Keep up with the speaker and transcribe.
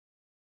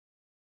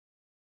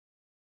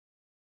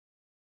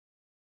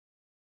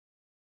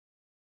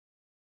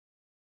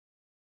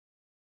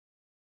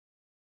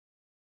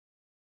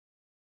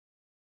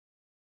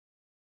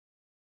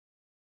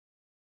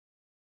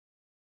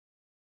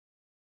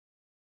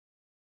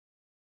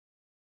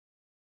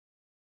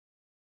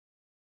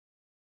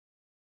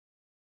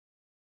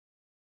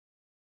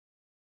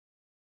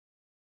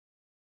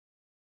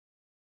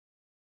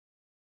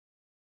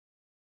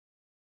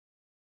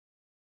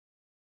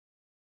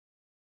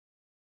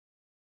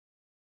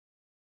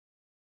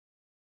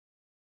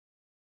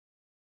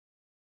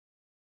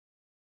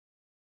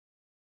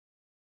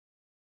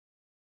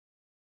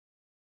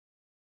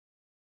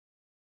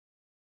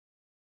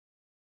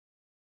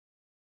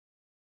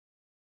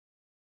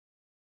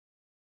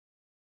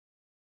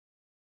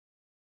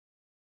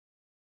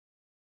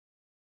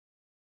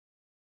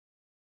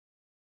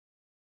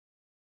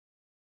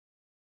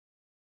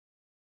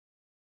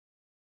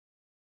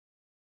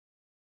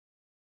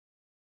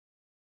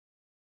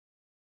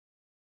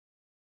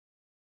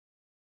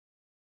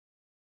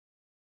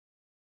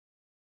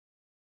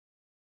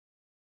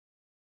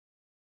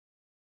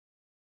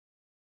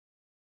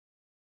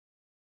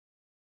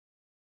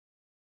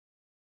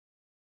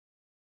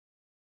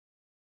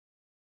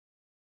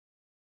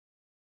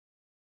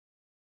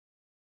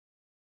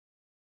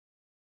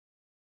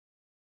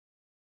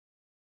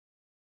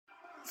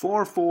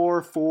Four,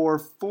 four, four,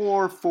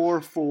 four,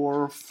 four,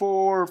 four,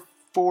 four,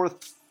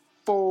 fourth,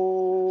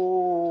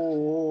 four.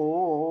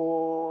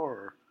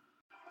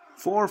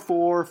 Four,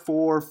 four,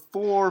 four,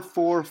 four,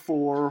 four,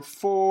 four,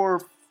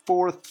 four,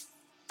 fourth,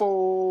 four.